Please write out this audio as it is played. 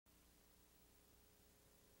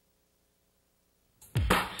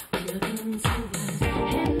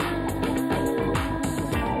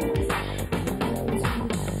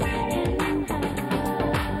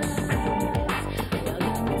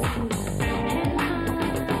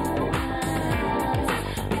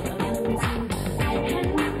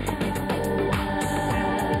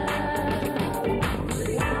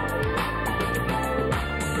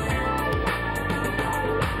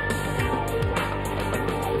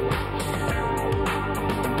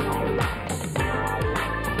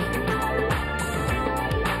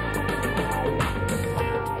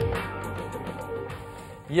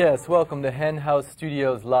Yes, welcome to Hen House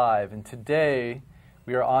Studios Live, and today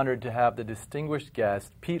we are honored to have the distinguished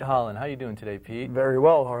guest, Pete Holland. How are you doing today, Pete? Very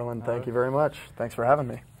well, Harlan. Thank you very much. Thanks for having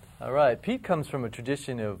me. All right. Pete comes from a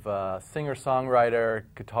tradition of singer-songwriter,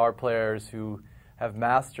 guitar players who have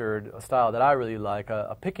mastered a style that I really like,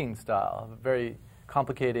 a picking style, a very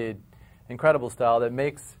complicated, incredible style that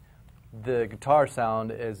makes the guitar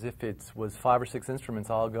sound as if it was 5 or 6 instruments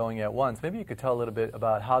all going at once. Maybe you could tell a little bit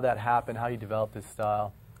about how that happened, how you developed this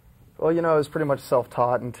style. Well, you know, I was pretty much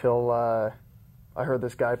self-taught until I heard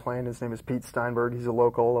this guy playing. His name is Pete Steinberg. He's a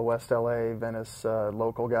local, a West LA, Venice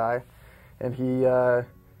local guy. And he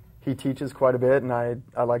teaches quite a bit, and I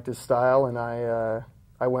liked his style, and I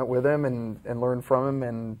went with him and learned from him,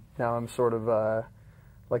 and now I'm sort of,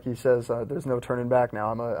 like he says, there's no turning back now.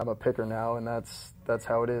 I'm a picker now, and that's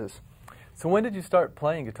how it is. So when did you start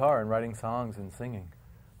playing guitar and writing songs and singing?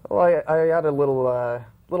 Well, I had a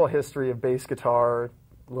little history of bass guitar,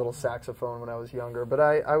 little saxophone when I was younger, but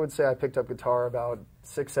I would say I picked up guitar about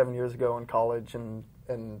 6, 7 years ago in college, and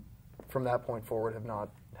from that point forward have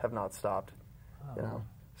not stopped. Oh. You know,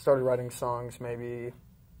 started writing songs maybe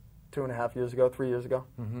 2.5 years ago, 3 years ago.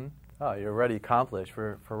 Mm-hmm. Oh, you're already accomplished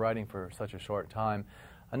for writing for such a short time.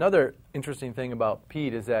 Another interesting thing about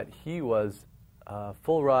Pete is that he was a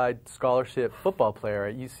full-ride scholarship football player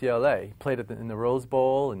at UCLA. He played in the Rose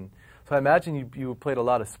Bowl, and so I imagine you played a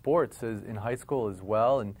lot of sports in high school as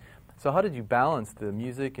well. And so how did you balance the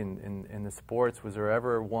music and the sports? Was there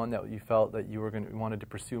ever one that you felt that you wanted to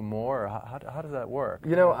pursue more, or how does that work?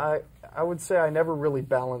 You know, I would say I never really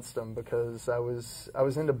balanced them, because I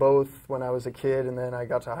was into both when I was a kid, and then I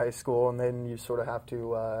got to high school, and then you sort of have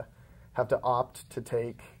to opt to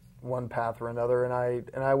take one path or another, and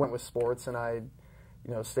I went with sports, and I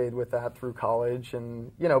stayed with that through college,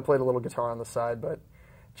 and played a little guitar on the side, but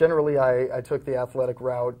generally I took the athletic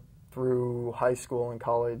route through high school and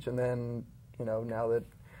college, and then now that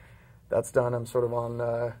that's done, I'm sort of on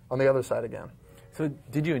the other side again. So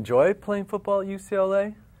did you enjoy playing football at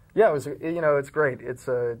UCLA? Yeah, it was. It's great. It's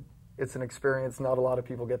an experience not a lot of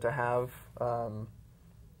people get to have.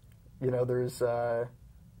 There's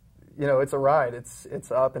it's a ride.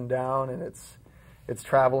 It's up and down, and it's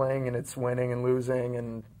traveling, and it's winning and losing,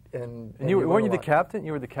 and weren't you the captain?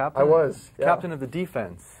 You were the captain? I was. Yeah. Captain of the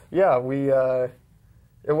defense. Yeah,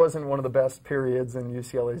 it wasn't one of the best periods in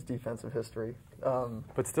UCLA's defensive history.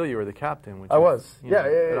 But still, you were the captain. I was. Yeah,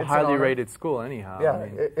 it's a highly rated school, anyhow. Yeah, I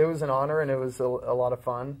mean, it was an honor, and it was a lot of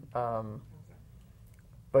fun.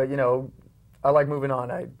 But I like moving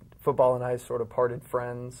on. Football and I sort of parted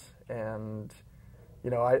friends, and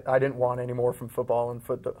I didn't want any more from football, and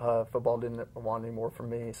football didn't want any more from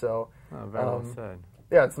me. So very well said.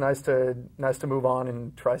 Yeah, it's nice to move on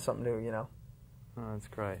and try something new. Oh, that's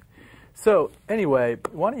great. So anyway,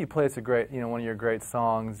 why don't you play us one of your great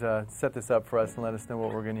songs? Set this up for us and let us know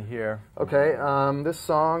what we're going to hear. Okay, this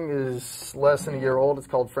song is less than a year old. It's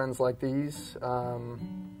called "Friends Like These." Got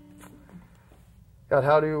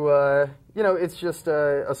how to it's just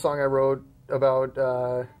a song I wrote about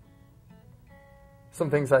some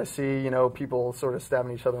things I see. People sort of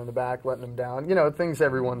stabbing each other in the back, letting them down. Things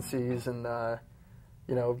everyone sees, and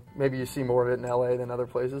maybe you see more of it in LA than other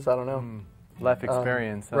places. I don't know. Life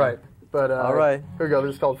experience. Right. But all right. Here we go.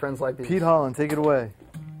 This is called "Friends Like These." Pete Holland, take it away.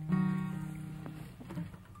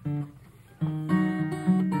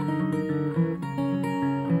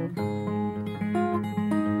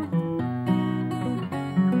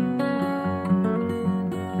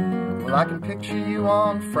 Well, I can picture you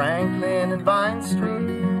on Franklin and Vine Street,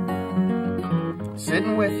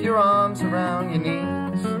 sitting with your arms around your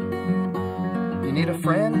knees. You need a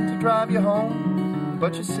friend to drive you home,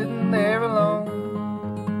 but you're sitting there alone.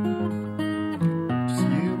 Just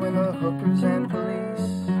you and the hookers and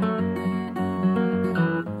police.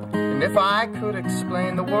 And if I could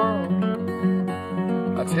explain the world,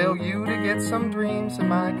 I'd tell you to get some dreams that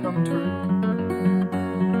might come true.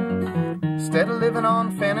 Instead of living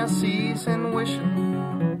on fantasies and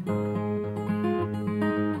wishing,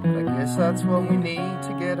 I guess that's what we need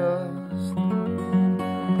to get us.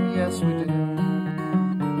 Yes, we do.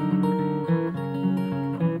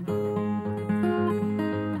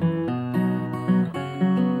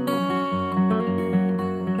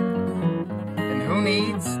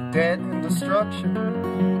 structure?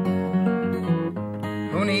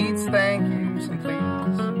 Who needs thank yous and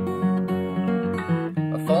please?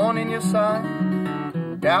 A thorn in your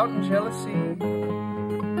side, doubt and jealousy.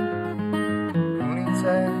 Who needs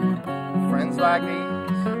that? Friends like these.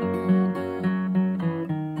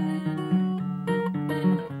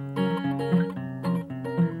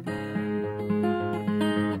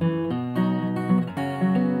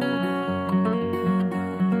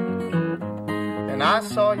 And I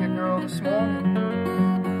saw your girl this morning,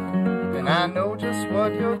 and I know just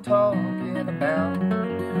what you're talking about.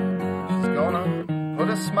 She's gonna put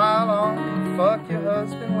a smile on and fuck your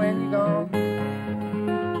husband when you're gone.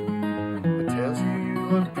 But tells you you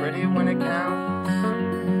look pretty when it counts.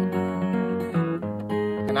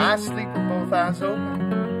 And I sleep with both eyes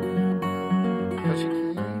open, 'cause she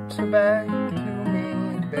keeps her back to me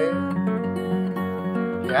in bed.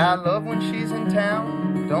 Yeah, I love when she's in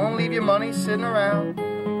town. Don't leave your money sitting around.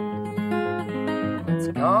 It's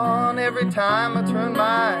gone every time I turn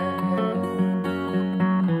my head.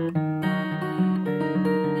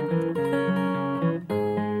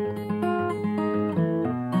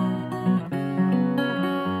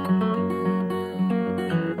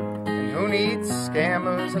 And who needs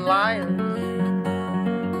scammers and liars?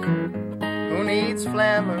 Who needs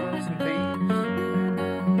flammers and thieves?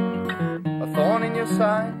 A thorn in your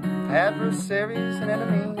side, adversaries and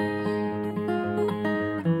enemies.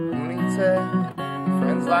 Who needs that?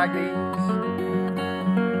 Friends like these.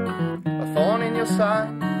 A thorn in your side,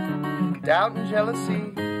 doubt and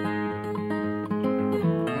jealousy.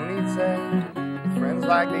 Who needs that? Friends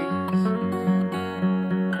like these.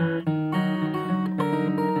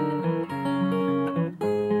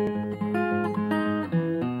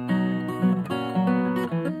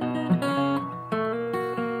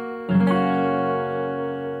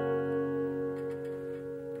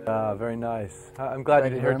 Very nice. I'm glad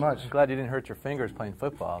Thank you you didn't very hurt. much. I'm glad you didn't hurt your fingers playing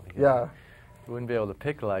football. Because Yeah. you wouldn't be able to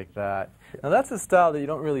pick like that. Now that's a style that you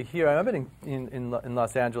don't really hear. I've been in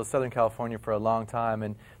Los Angeles, Southern California for a long time,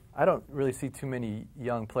 and I don't really see too many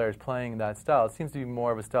young players playing that style. It seems to be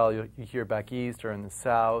more of a style you hear back east or in the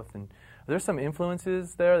South. And are there some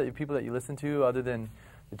influences there that people that you listen to other than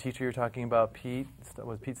the teacher you're talking about, Pete?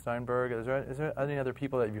 Was Pete Steinberg? Is there any other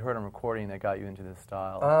people that you've heard on recording that got you into this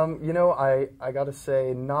style? You know, I got to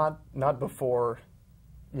say, not before,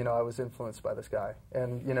 you know, I was influenced by this guy.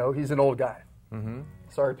 And, you know, he's an old guy. Mm-hmm.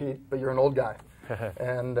 Sorry, Pete, but you're an old guy.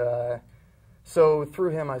 And so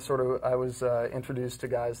through him, I was introduced to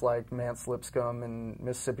guys like Mance Lipscomb and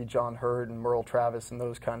Mississippi John Hurt and Merle Travis and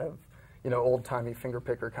those kind of, you know, old-timey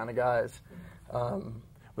fingerpicker kind of guys.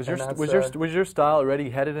 Was your style already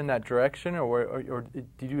headed in that direction, or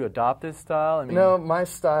did you adopt this style? I mean, no, my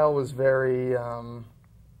style was very, you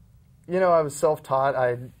know, I was self-taught.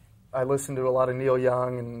 I listened to a lot of Neil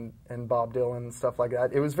Young and Bob Dylan and stuff like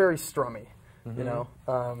that. It was very strummy, you know.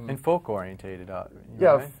 and folk-orientated.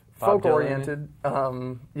 Yeah, right? folk-oriented.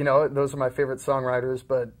 You know, those are my favorite songwriters,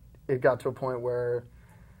 but it got to a point where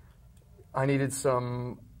I needed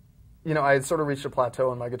some, you know, I had sort of reached a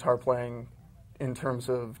plateau in my guitar playing in terms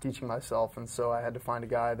of teaching myself, and so I had to find a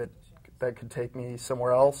guy that could take me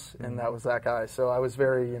somewhere else, and that was that guy. So I was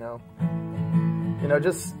very, you know,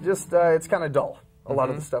 just it's kind of dull, a lot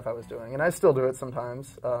of the stuff I was doing, and I still do it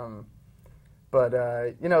sometimes. But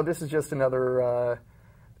you know, this is just another,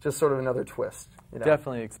 just sort of another twist. You know?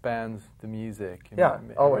 Definitely expands the music. Yeah,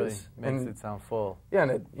 it always. really makes it sound full. Yeah, and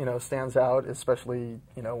it, you know, stands out, especially,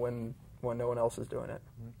 you know, when no one else is doing it.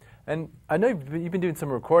 And I know you've been doing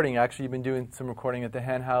some recording. Actually, you've been doing some recording at the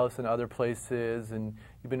Hen House and other places, and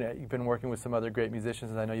you've been working with some other great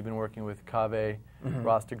musicians. I know you've been working with Kaveh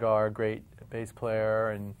Rastegar, great bass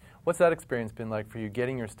player. And what's that experience been like for you,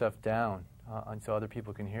 getting your stuff down so other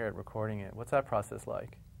people can hear it, recording it? What's that process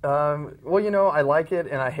like? Well, you know, I like it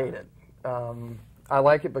and I hate it. I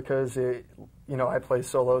like it because you know, I play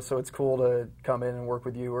solo, so it's cool to come in and work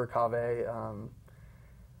with you or Kaveh.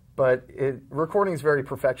 But recording is very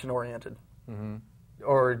perfection-oriented,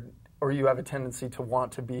 or you have a tendency to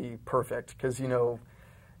want to be perfect because, you know,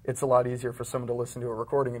 it's a lot easier for someone to listen to a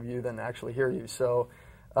recording of you than actually hear you. So,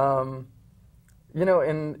 you know,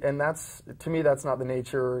 and that's, to me, that's not the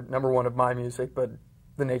nature, number one, of my music, but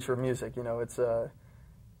the nature of music. You know,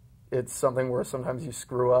 it's something where sometimes you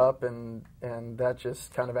screw up, and that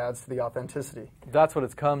just kind of adds to the authenticity. That's what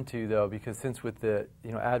it's come to, though, because since with the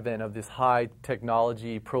advent of this high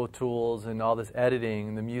technology, Pro Tools, and all this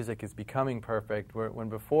editing, the music is becoming perfect. When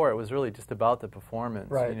before it was really just about the performance,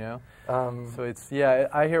 right? You know, so it's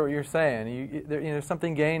I hear what you're saying. There's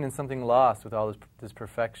something gained and something lost with all this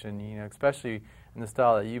perfection. You know, especially in the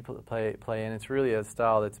style that you play in. It's really a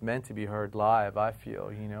style that's meant to be heard live. I feel,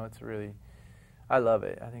 you know, it's really. I love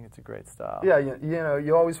it. I think it's a great style. Yeah, you know,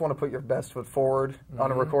 you always want to put your best foot forward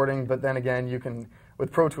on a recording, but then again, you can,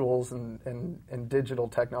 with Pro Tools and digital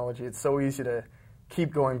technology, it's so easy to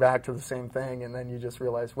keep going back to the same thing, and then you just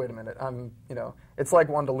realize, wait a minute, you know, it's like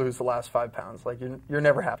wanting to lose the last 5 pounds. Like, you're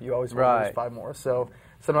never happy. You always want to lose 5 more. So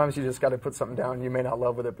sometimes you just got to put something down. You may not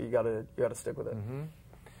love with it, but you got to stick with it.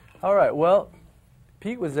 All right, well,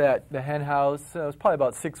 Pete was at the Hen House, it was probably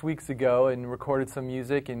about 6 weeks ago, and recorded some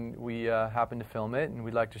music, and we happened to film it, and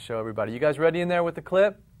we'd like to show everybody. You guys ready in there with the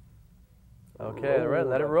clip? Okay, all right,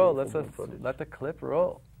 let it roll. Let's let the clip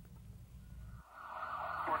roll.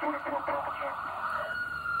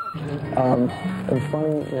 And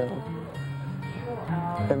funny, you know,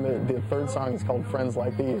 and the third song is called Friends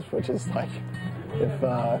Like These, which is like, if,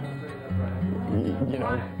 you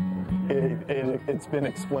know, it's been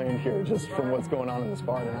explained here just from what's going on in this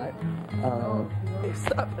bar tonight.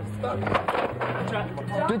 Stop.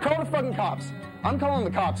 Dude, call the fucking cops. I'm calling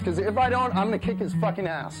the cops, because if I don't, I'm going to kick his fucking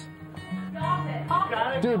ass.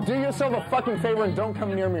 Dude, do yourself a fucking favor and don't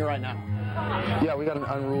come near me right now. Yeah, we got an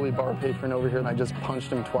unruly bar patron over here, and I just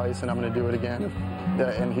punched him twice, and I'm going to do it again,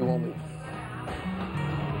 and he won't leave.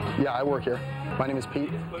 Yeah, I work here. My name is Pete.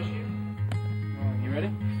 You ready?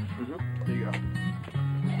 Mm-hmm. There you go.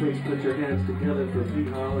 Please put your hands together for Pete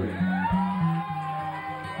Holland.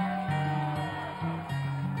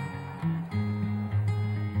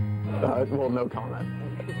 Well, no comment.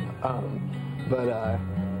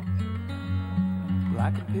 I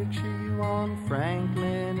can picture you on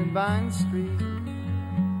Franklin and Vine Street,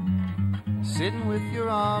 sitting with your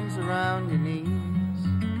arms around your knees.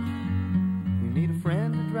 You need a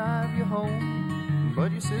friend to drive you home,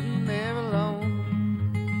 but you're sitting there alone.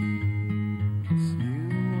 It's you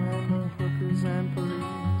and the hookers and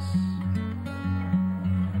police.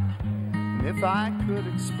 And if I could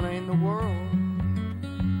explain the world,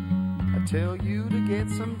 I'd tell you to get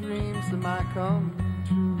some dreams that might come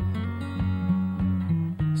true.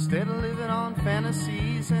 Instead of living on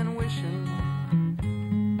fantasies and wishing.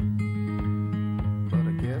 But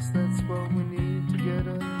I guess that's what we need to get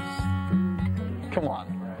us through. Come on.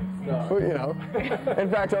 You know, in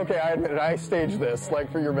fact, okay, I admit it, I staged this, like,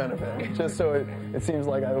 for your benefit, just so it seems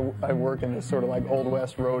like I work in this sort of, like, Old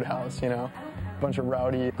West roadhouse, you know? A bunch of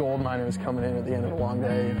rowdy gold miners coming in at the end of a long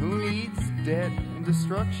day. And who needs debt and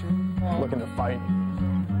destruction? Looking to fight.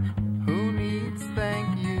 Who needs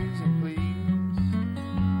thank yous and please?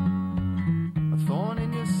 A thorn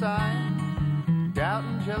in your side, doubt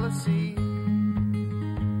and jealousy.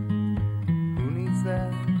 Who needs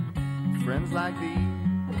that? Friends like these.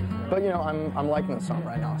 But, you know, I'm liking the song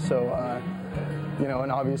right now, so, you know,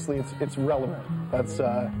 and obviously it's relevant. That's,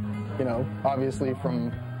 you know, obviously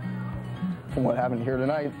from what happened here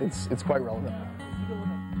tonight, it's quite relevant.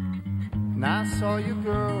 And I saw your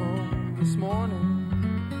girl this morning,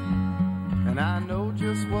 and I know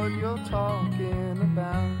just what you're talking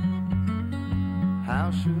about.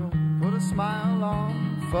 How she'll put a smile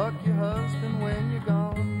on, fuck your husband when you're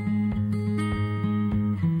gone.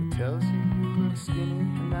 It tells you look skinny,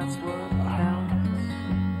 and that's what counts.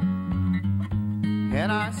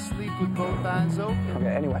 And I sleep with both eyes open.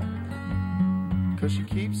 Okay, anyway. 'Cause she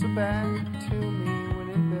keeps her back to me when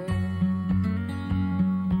in bed.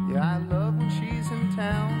 Yeah, I love when she's in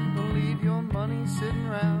town. Don't leave your money sitting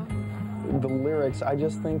around. The lyrics, I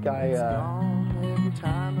just think It's gone every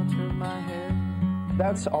time I turn my head.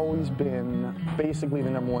 That's always been basically the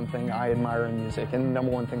number one thing I admire in music, and the number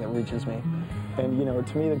one thing that reaches me. And, you know,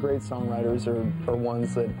 to me, the great songwriters are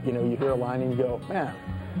ones that, you know, you hear a line and you go, man,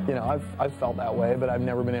 you know, I've felt that way, but I've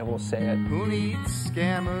never been able to say it. Who needs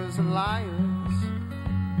scammers and liars?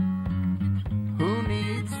 Who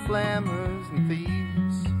needs flammers and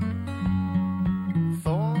thieves?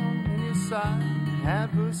 Thorn in your side,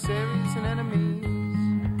 adversaries and enemies.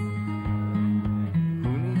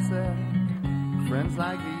 Who needs that? Friends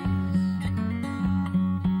like these.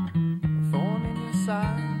 A thorn in your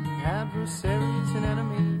side, adversaries and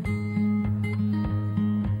enemies.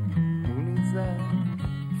 Who needs that?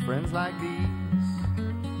 Friends like these.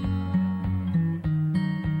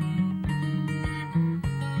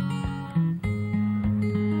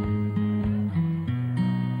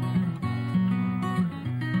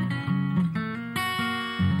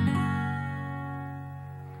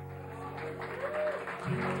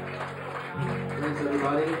 Thanks,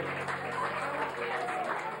 everybody.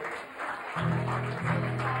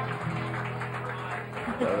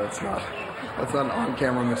 No, that's not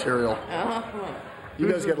on-camera material. You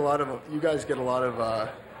guys get a lot of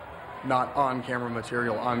not on-camera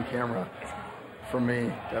material on camera. From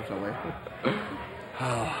me, definitely.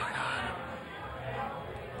 Oh God.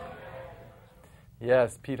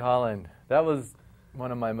 Yes, Pete Holland. That was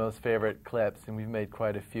one of my most favorite clips, and we've made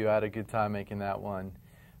quite a few. I had a good time making that one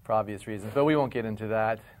for obvious reasons, but we won't get into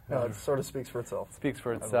that. No, it sort of speaks for itself. Speaks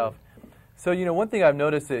for itself. So, one thing I've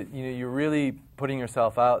noticed that, you're really putting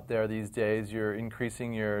yourself out there these days. You're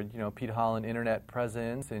increasing your, Pete Holland internet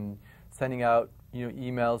presence and sending out,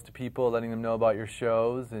 emails to people, letting them know about your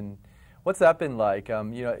shows. And what's that been like?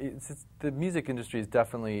 The music industry is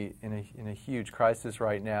definitely in a huge crisis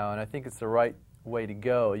right now, and I think it's the right way to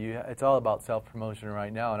go. It's all about self-promotion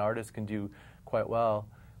right now, and artists can do quite well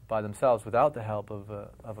by themselves without the help of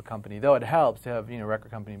a company. Though it helps to have a record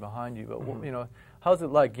company behind you. But how's it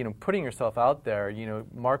like? Putting yourself out there.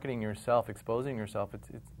 Marketing yourself, exposing yourself. It's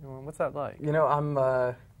what's that like?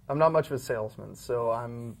 I'm not much of a salesman, so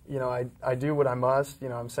I do what I must.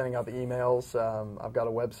 I'm sending out the emails. I've got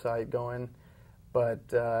a website going, but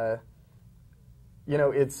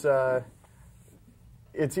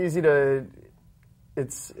it's easy to.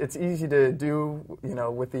 It's easy to do,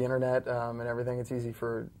 with the internet and everything. It's easy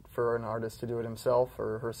for an artist to do it himself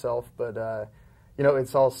or herself, but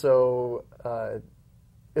it's also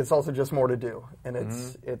just more to do, and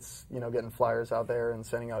it's getting flyers out there and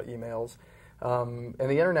sending out emails, and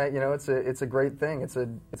the internet, it's a great thing. It's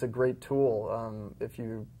a great tool. If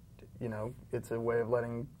it's a way of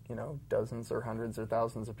letting dozens or hundreds or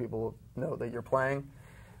thousands of people know that you're playing.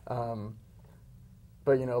 But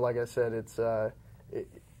like I said,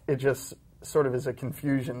 it just sort of is a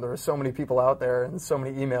confusion. There are so many people out there and so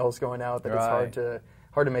many emails going out that it's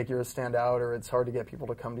hard to make yours stand out, or it's hard to get people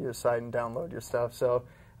to come to your site and download your stuff. So,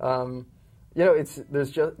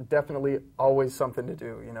 there's just definitely always something to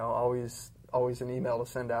do. Always an email to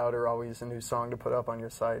send out, or always a new song to put up on your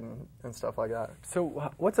site and stuff like that.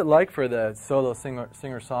 So, what's it like for the solo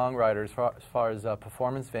singer-songwriters as far as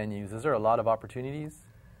performance venues? Is there a lot of opportunities?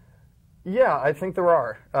 Yeah, I think there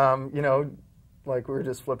are. Like we were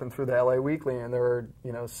just flipping through the LA Weekly, and there are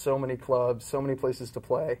so many clubs, so many places to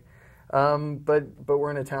play. But we're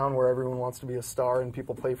in a town where everyone wants to be a star, and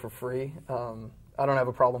people play for free. I don't have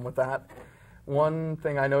a problem with that. One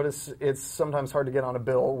thing I notice, it's sometimes hard to get on a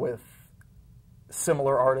bill with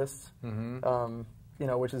similar artists.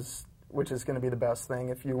 Which is going to be the best thing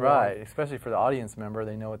if you want. Especially for the audience member,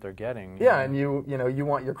 they know what they're getting. Yeah, and you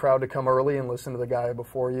want your crowd to come early and listen to the guy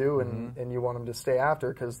before you, and you want them to stay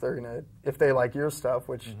after, because they're gonna, if they like your stuff,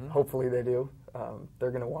 which hopefully they do,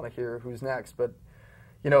 they're gonna want to hear who's next. But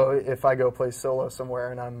if I go play solo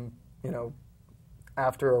somewhere and I'm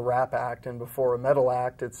after a rap act and before a metal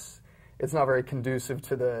act, it's not very conducive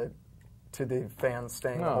to the fans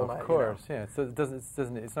staying the whole night. Of course, yeah. So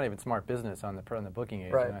it's not even smart business on the booking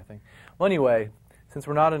agent, I think. Well, anyway, since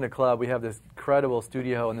we're not in a club, we have this incredible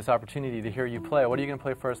studio and this opportunity to hear you play. What are you going to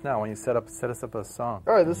play for us now? Why don't you set us up a song?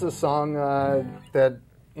 All right, this is a song that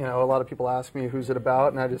a lot of people ask me who's it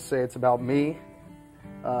about, and I just say it's about me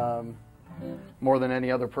more than any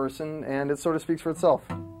other person, and it sort of speaks for itself.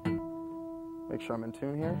 Make sure I'm in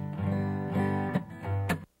tune here.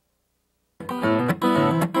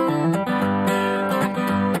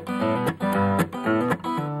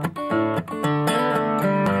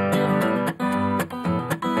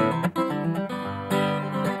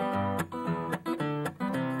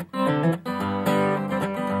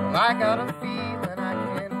 I got a feeling I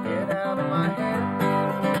can't get out of my head.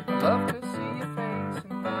 Love to see your face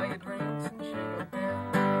and buy you drinks and share a bed.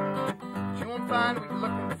 But you won't find what you're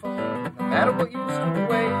looking for, no matter what you strip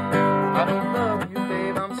away. I don't love you,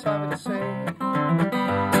 babe, I'm sorry to say.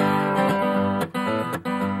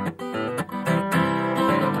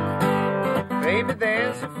 Baby,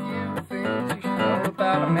 there's a few things you should know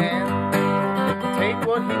about a man. Take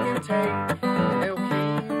what he can take, and he'll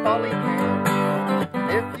keep all he can.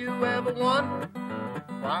 If you ever wonder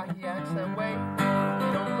why he acts that way,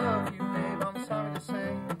 he don't love you, babe, I'm sorry to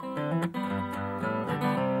say.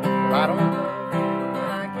 Well, I don't love you,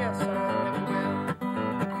 and I guess I never will.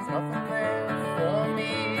 There's nothing there for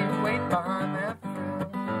me waiting behind that thrill.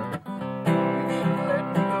 You should let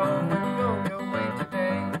me go and go your way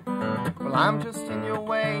today. Well, I'm just in your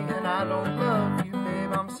way, and I don't love you,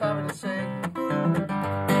 babe, I'm sorry to say.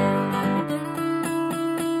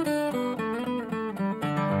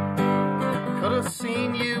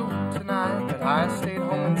 Seen you tonight, but I stayed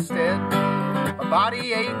home instead. My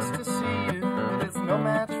body aches to see you, but it's no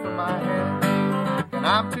match for my head. And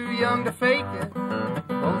I'm too young to fake it,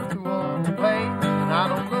 both too old to play. And I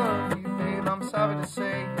don't love you, babe, I'm sorry to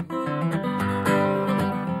say.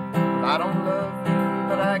 I don't love you,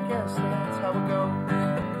 but I guess that's how it goes.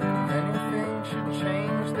 If anything should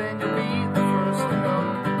change, then you'll be the first to know.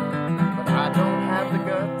 But I don't have the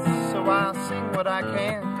guts, so I'll sing what I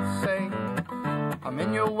can say. I'm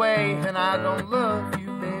in your way, and I don't love you,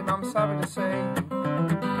 babe, I'm sorry to say.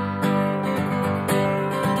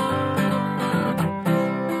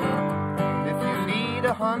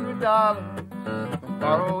 $100,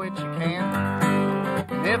 borrow it you can.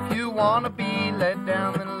 And if you wanna be let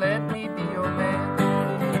down, then let me be your man.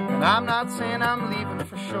 And I'm not saying I'm leaving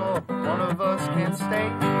for sure, but one of us can't stay.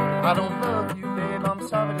 I don't love you, babe, I'm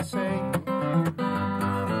sorry to say.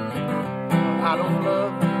 I don't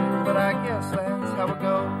love you, but I guess that's how it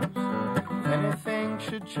goes. If anything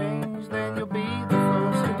should change, then you'll be the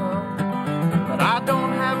first to know. But I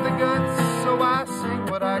don't have the guts, so I sing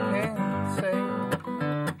what I can say.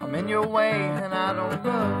 I'm in your way, and I don't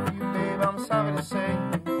love you, babe, I'm sorry to say.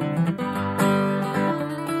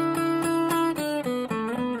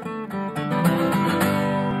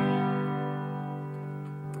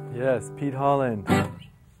 Yes, Pete Holland.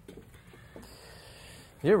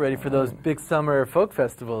 You're ready for those big summer folk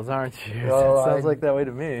festivals, aren't you? Well, Sounds like that way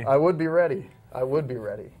to me. I would be ready. I would be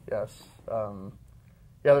ready, yes.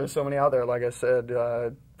 Yeah, there's so many out there. Like I said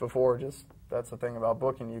before, just that's the thing about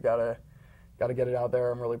booking. You gotta get it out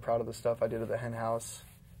there. I'm really proud of the stuff I did at the Hen House.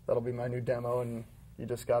 That'll be my new demo, and you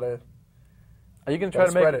just gotta. Are you gonna try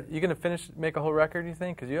to make it? You gonna make a whole record? You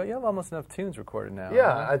think? Because you have almost enough tunes recorded now.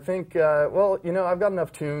 Yeah, huh? I think. Well, I've got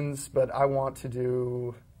enough tunes, but I want to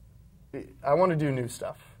do new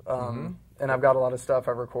stuff. And I've got a lot of stuff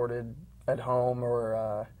I've recorded at home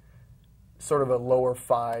or sort of a lower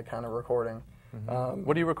fi kind of recording.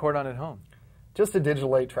 What do you record on at home? Just a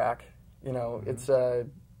digital 8-track.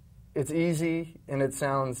 It's easy and it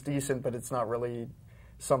sounds decent, but it's not really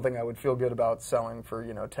something I would feel good about selling for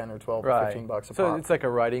 10 or 12 or $15 a pop. So it's like a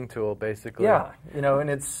writing tool, basically. Yeah, and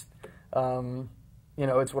it's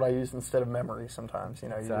it's what I use instead of memory sometimes.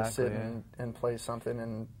 You just sit and play something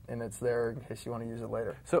and it's there in case you want to use it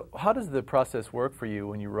later. So how does the process work for you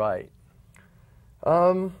when you write?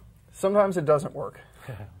 Sometimes it doesn't work.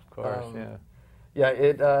 Of course, yeah. Yeah,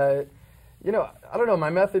 I don't know. My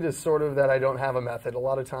method is sort of that I don't have a method. A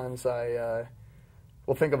lot of times I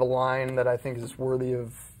will think of a line that I think is worthy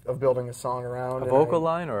of building a song around. A vocal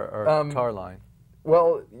line or guitar line?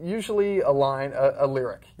 Well, usually a line, a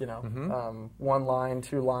lyric, one line,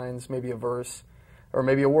 2 lines, maybe a verse, or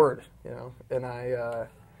maybe a word, and I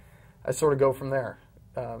sort of go from there.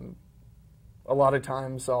 A lot of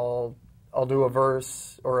times I'll do a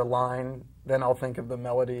verse or a line, then I'll think of the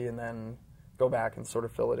melody and then go back and sort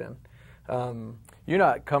of fill it in. You're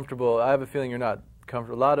not comfortable, I have a feeling you're not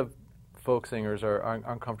comfortable. A lot of folk singers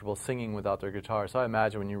aren't comfortable singing without their guitar, so I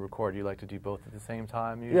imagine when you record you like to do both at the same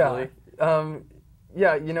time usually?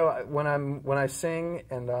 Yeah, when I sing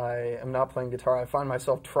and I am not playing guitar, I find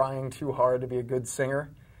myself trying too hard to be a good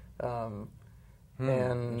singer. And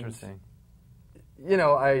interesting.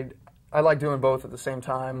 I like doing both at the same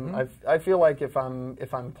time. I feel like if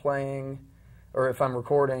I'm playing or if I'm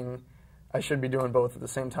recording, I should be doing both at the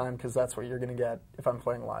same time because that's what you're going to get if I'm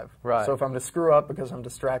playing live. Right. So if I'm to screw up because I'm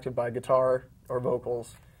distracted by guitar or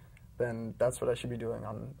vocals, then that's what I should be doing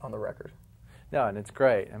on the record. No, and it's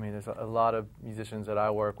great. I mean, there's a lot of musicians that I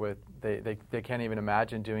work with. They can't even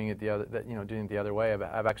imagine doing it doing it the other way. Of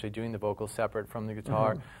actually doing the vocals separate from the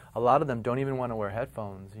guitar. A lot of them don't even want to wear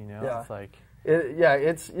headphones. Yeah. It's like.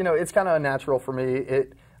 It's kind of unnatural for me.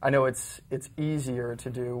 I know it's easier to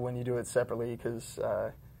do when you do it separately because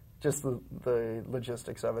just the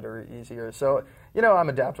logistics of it are easier. So I'm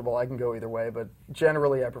adaptable. I can go either way, but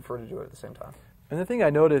generally I prefer to do it at the same time. And the thing I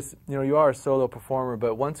noticed, you are a solo performer,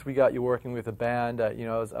 but once we got you working with a band, I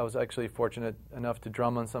was actually fortunate enough to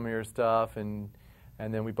drum on some of your stuff, and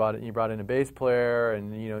then you brought in a bass player,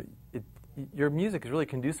 and your music is really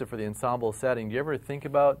conducive for the ensemble setting. Do you ever think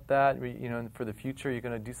about that? For the future, you're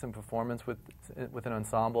going to do some performance with an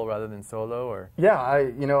ensemble rather than solo, or? Yeah,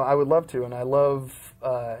 I would love to, and I love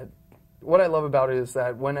what I love about it is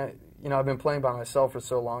that when I've been playing by myself for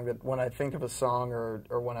so long that when I think of a song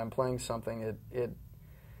or when I'm playing something,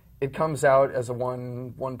 it comes out as a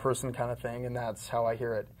one person kind of thing, and that's how I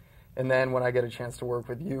hear it. And then when I get a chance to work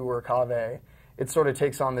with you or Keefe, it sort of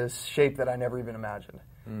takes on this shape that I never even imagined.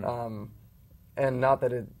 And not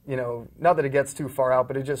that it gets too far out,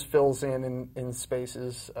 but it just fills in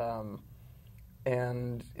spaces.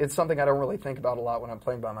 And it's something I don't really think about a lot when I'm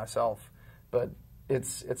playing by myself, but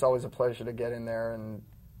it's always a pleasure to get in there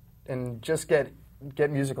and just get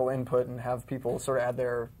musical input and have people sort of add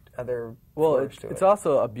their flourish to it. It's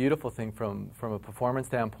also a beautiful thing from a performance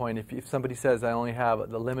standpoint. If somebody says I only have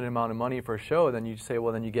the limited amount of money for a show, then you say,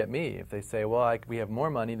 well, then you get me. If they say, well, we have more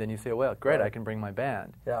money, then you say, well, great, right. I can bring my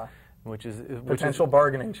band. Yeah. Which is potential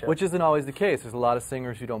bargaining chip. Which isn't always the case. There's a lot of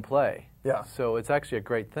singers who don't play. Yeah. So it's actually a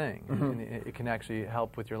great thing. And it can actually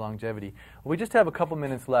help with your longevity. We just have a couple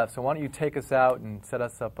minutes left, so why don't you take us out and set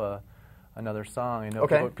us up a another song. I know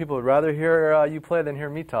Okay. people would rather hear you play than hear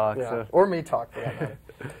me talk. Yeah, So. or me talk for that matter.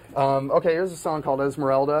 Okay, here's a song called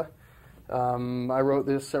Esmeralda. I wrote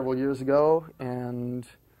this several years ago, and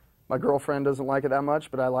my girlfriend doesn't like it that much,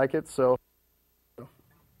 but I like it, so.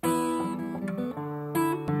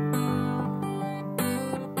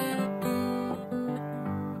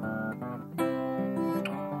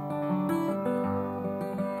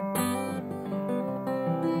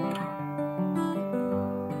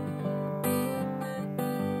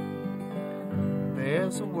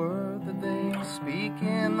 There's a word that they speak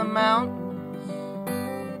in the mountains,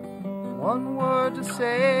 one word to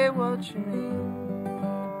say what you mean.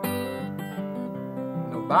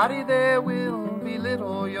 Nobody there will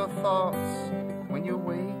belittle your thoughts. When you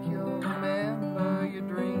wake, you'll remember your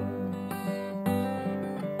dreams.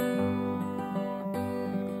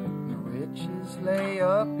 The riches lay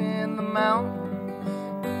up in the mountains,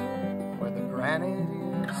 where the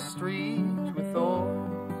granite is streaked with ore.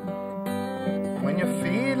 When you're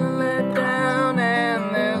feeling let down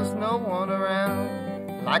and there's no one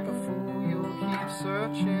around, like a fool you'll keep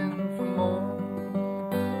searching for more.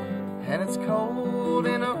 And it's cold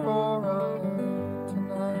in Aurora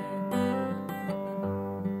tonight.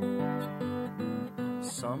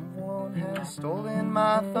 Someone has stolen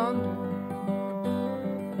my thunder.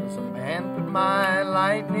 There's a man put my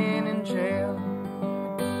lightning in jail.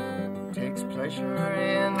 Takes pleasure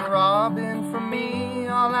in robbing from me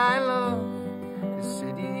all I love. The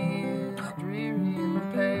city is dreary and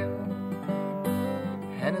pale,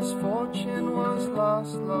 and his fortune was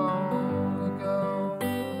lost long ago.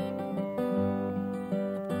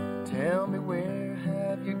 Tell me, where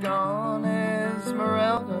have you gone,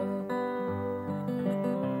 Esmeralda?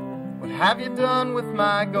 What have you done with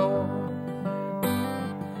my gold?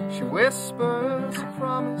 She whispers a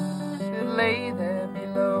promise, it lay there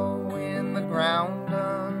below in the ground,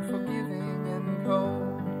 unforgiving and cold.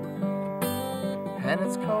 And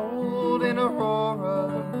it's cold in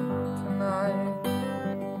Aurora tonight,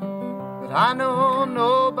 but I know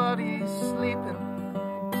nobody's sleeping.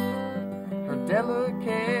 Her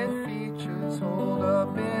delicate features hold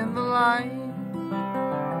up in the light.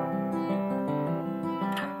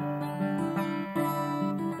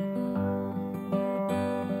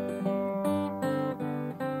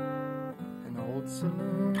 An old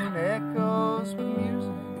saloon echoes with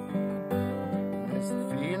music. There's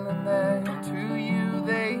the feeling that to you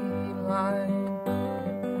they lie.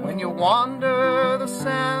 When you wander, the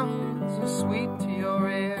sounds are sweet to your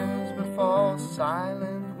ears, but fall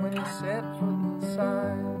silent when you set foot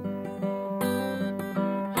inside.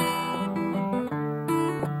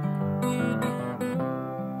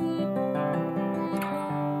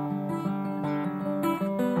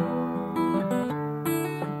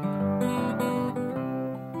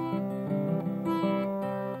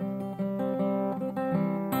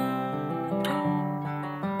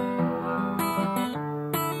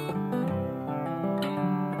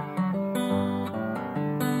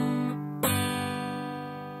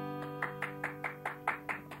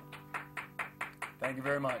 Thank you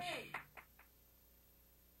very much.